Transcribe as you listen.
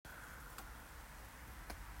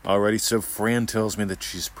Alrighty, so Fran tells me that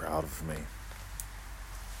she's proud of me.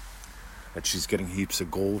 That she's getting heaps of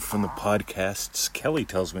gold from the podcasts. Kelly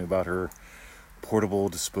tells me about her portable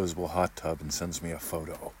disposable hot tub and sends me a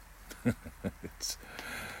photo.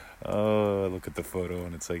 I look at the photo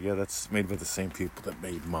and it's like, yeah, that's made by the same people that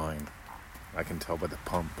made mine. I can tell by the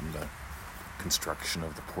pump and the construction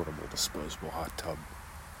of the portable disposable hot tub.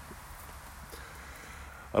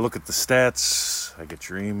 I look at the stats, I get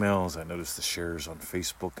your emails, I notice the shares on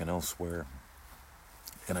Facebook and elsewhere,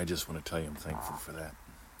 and I just want to tell you I'm thankful for that.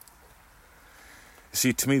 You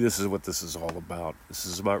see, to me, this is what this is all about. This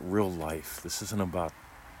is about real life. This isn't about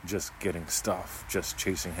just getting stuff, just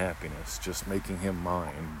chasing happiness, just making him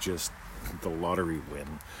mine, just the lottery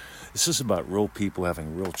win. This is about real people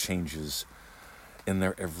having real changes in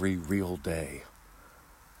their every real day.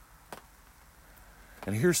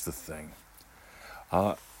 And here's the thing.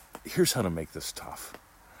 Here's how to make this tough.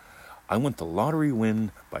 I want the lottery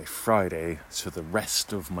win by Friday so the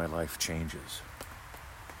rest of my life changes.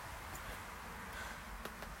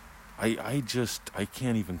 I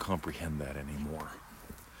can't even comprehend that anymore.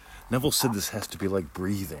 Neville said this has to be like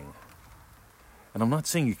breathing. And I'm not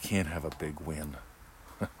saying you can't have a big win.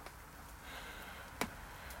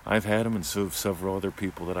 I've had them, and so have several other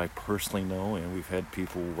people that I personally know, and we've had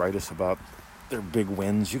people write us about their big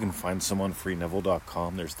wins. You can find some on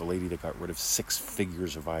freeneville.com. There's the lady that got rid of 6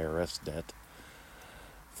 figures of IRS debt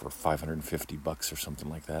for $550 or something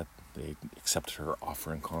like that. They accepted her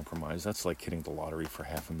offer and compromise. That's like hitting the lottery for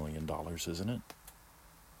 $500,000, isn't it?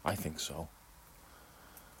 I think so.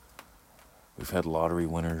 We've had lottery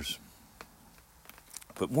winners.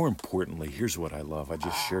 But more importantly, here's what I love. I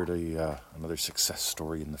just shared another success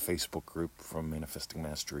story in the Facebook group from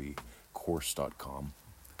ManifestingMasteryCourse.com.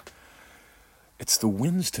 It's the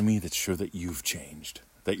wins to me that show that you've changed,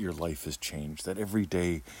 that your life has changed, that every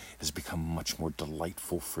day has become much more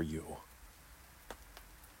delightful for you.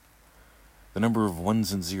 The number of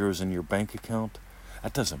ones and zeros in your bank account,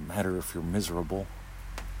 that doesn't matter if you're miserable.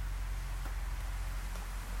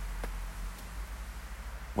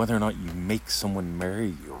 Whether or not you make someone marry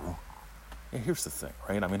you, here's the thing,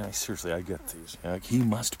 right? I mean, I get these. Like, he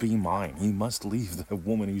must be mine. He must leave the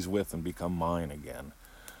woman he's with and become mine again.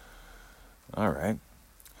 All right.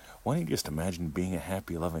 Why don't you just imagine being a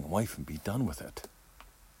happy, loving wife and be done with it?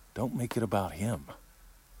 Don't make it about him.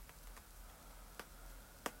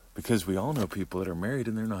 Because we all know people that are married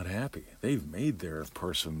and they're not happy. They've made their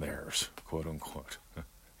person theirs, quote unquote.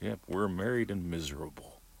 Yep, we're married and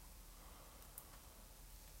miserable.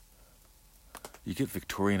 You get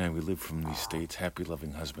Victoria and I, we live from these states. Happy,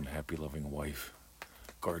 loving husband, happy, loving wife.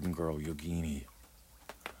 Garden girl, yogini.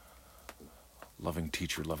 Loving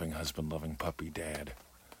teacher, loving husband, loving puppy, dad.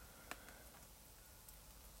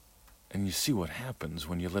 And you see what happens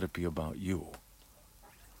when you let it be about you.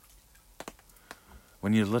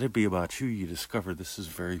 When you let it be about you, you discover this is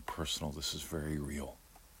very personal, this is very real.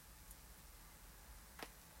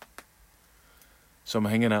 So I'm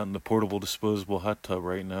hanging out in the portable disposable hot tub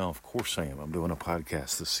right now. Of course I am. I'm doing a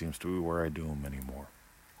podcast. This seems to be where I do them anymore.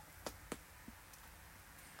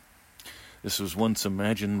 This was once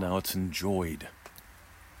imagined, now it's enjoyed.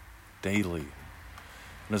 Daily.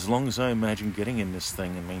 And as long as I imagine getting in this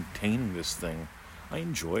thing and maintaining this thing, I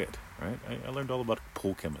enjoy it, right? I learned all about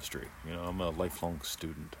pool chemistry. You know, I'm a lifelong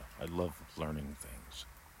student. I love learning things.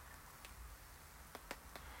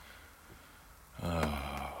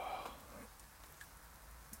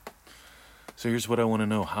 So here's what I want to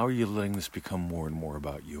know. How are you letting this become more and more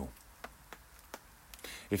about you?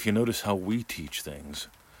 If you notice how we teach things,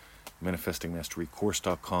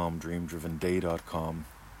 ManifestingMasteryCourse.com, DreamDrivenDay.com.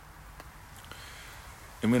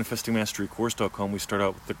 In ManifestingMasteryCourse.com, we start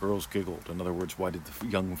out with the girls giggled. In other words, why did the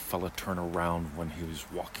young fella turn around when he was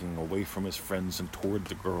walking away from his friends and toward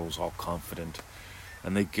the girls, all confident?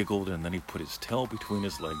 And they giggled, and then he put his tail between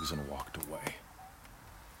his legs and walked away.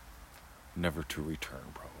 Never to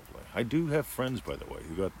return, probably. I do have friends, by the way,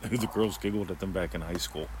 who the girls giggled at them back in high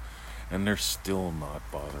school, and they're still not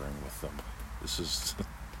bothering with them. This is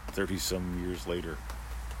 30-some years later.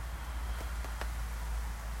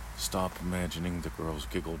 Stop imagining the girls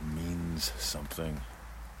giggled means something.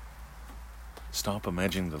 Stop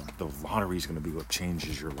imagining the lottery is going to be what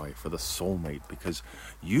changes your life, or the soulmate, because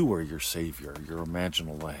you are your savior, your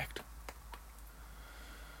imaginal act.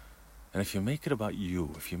 And if you make it about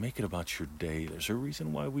you, if you make it about your day, there's a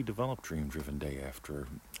reason why we developed Dream Driven Day after,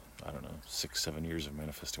 6-7 years of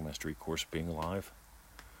Manifesting Mastery course being alive.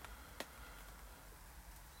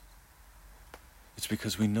 It's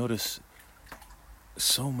because we notice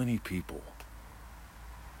so many people,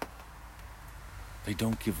 they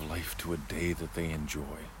don't give life to a day that they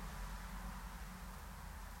enjoy.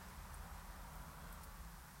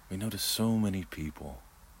 We notice so many people,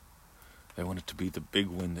 they want it to be the big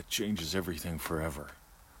win that changes everything forever,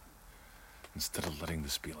 instead of letting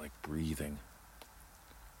this be like breathing.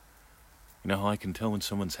 You know how I can tell when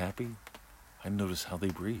someone's happy? I notice how they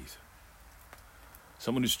breathe.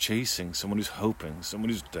 Someone who's chasing, someone who's hoping, someone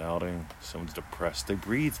who's doubting, someone's depressed, they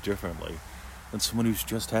breathe differently than someone who's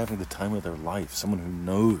just having the time of their life, someone who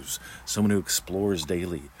knows, someone who explores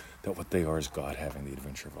daily that what they are is God having the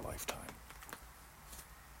adventure of a lifetime.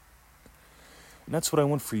 And that's what I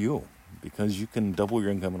want for you, because you can double your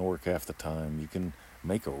income and work half the time. You can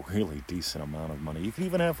make a really decent amount of money. You can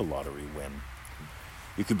even have a lottery win.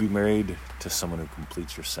 You could be married to someone who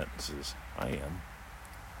completes your sentences. I am.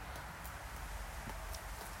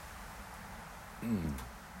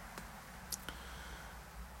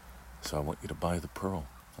 So I want you to buy the pearl.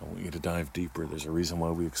 I want you to dive deeper. There's a reason why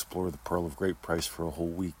we explore the pearl of great price for a whole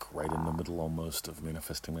week, right in the middle almost of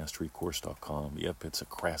ManifestingMasteryCourse.com. Yep, it's a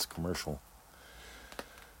crass commercial.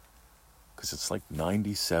 Because it's like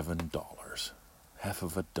 $97, half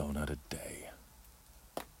of a donut a day.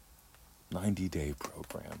 90-day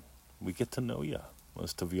program. We get to know you.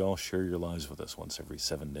 Most of y'all share your lives with us once every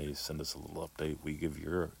 7 days. Send us a little update. We give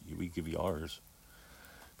yours.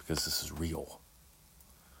 Because this is real.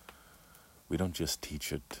 We don't just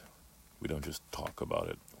teach it. We don't just talk about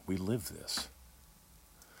it. We live this.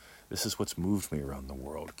 This is what's moved me around the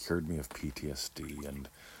world, cured me of PTSD, and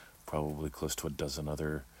probably close to a dozen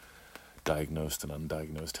other diagnosed and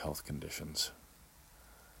undiagnosed health conditions.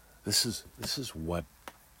 This is what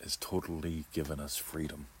has totally given us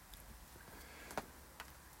freedom.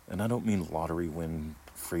 And I don't mean lottery win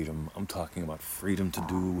freedom. I'm talking about freedom to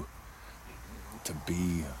do, to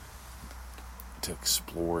be, to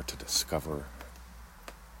explore, to discover.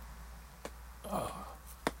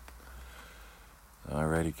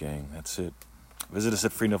 Alrighty, gang, that's it. Visit us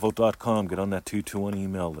at freenovote.com. Get on that 221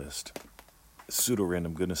 email list.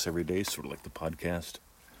 Pseudo-random goodness every day, sort of like the podcast.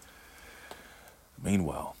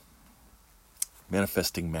 Meanwhile,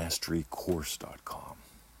 ManifestingMasteryCourse.com.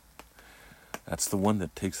 That's the one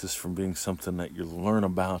that takes us from being something that you learn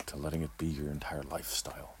about to letting it be your entire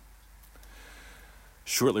lifestyle.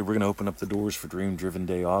 Shortly, we're going to open up the doors for Dream Driven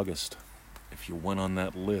Day August. If you went on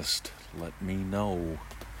that list, let me know.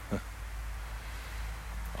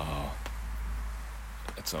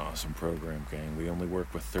 It's an awesome program, gang. We only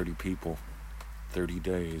work with 30 people, 30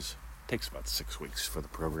 days. It takes about 6 weeks for the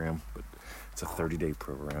program, but it's a 30-day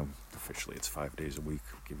program. Officially, it's 5 days a week.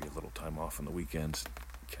 Give you a little time off on the weekends.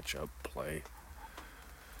 Catch up, play.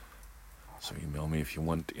 So email me if you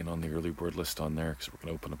want in on the early bird list on there, because we're going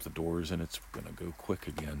to open up the doors and it's going to go quick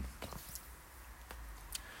again.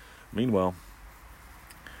 Meanwhile,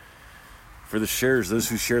 for the shares, those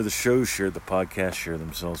who share the show, share the podcast, share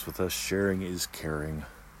themselves with us. Sharing is caring.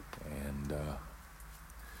 And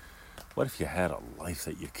what if you had a life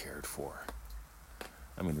that you cared for?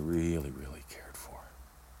 I mean, really, really cared for.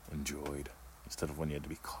 Enjoyed. Instead of when you had to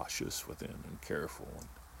be cautious within and careful.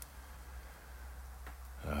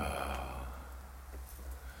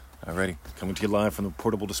 Alrighty, coming to you live from the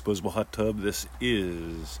portable disposable hot tub. This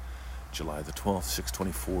is July the 12th,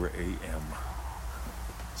 6:24 a.m.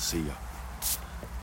 See ya.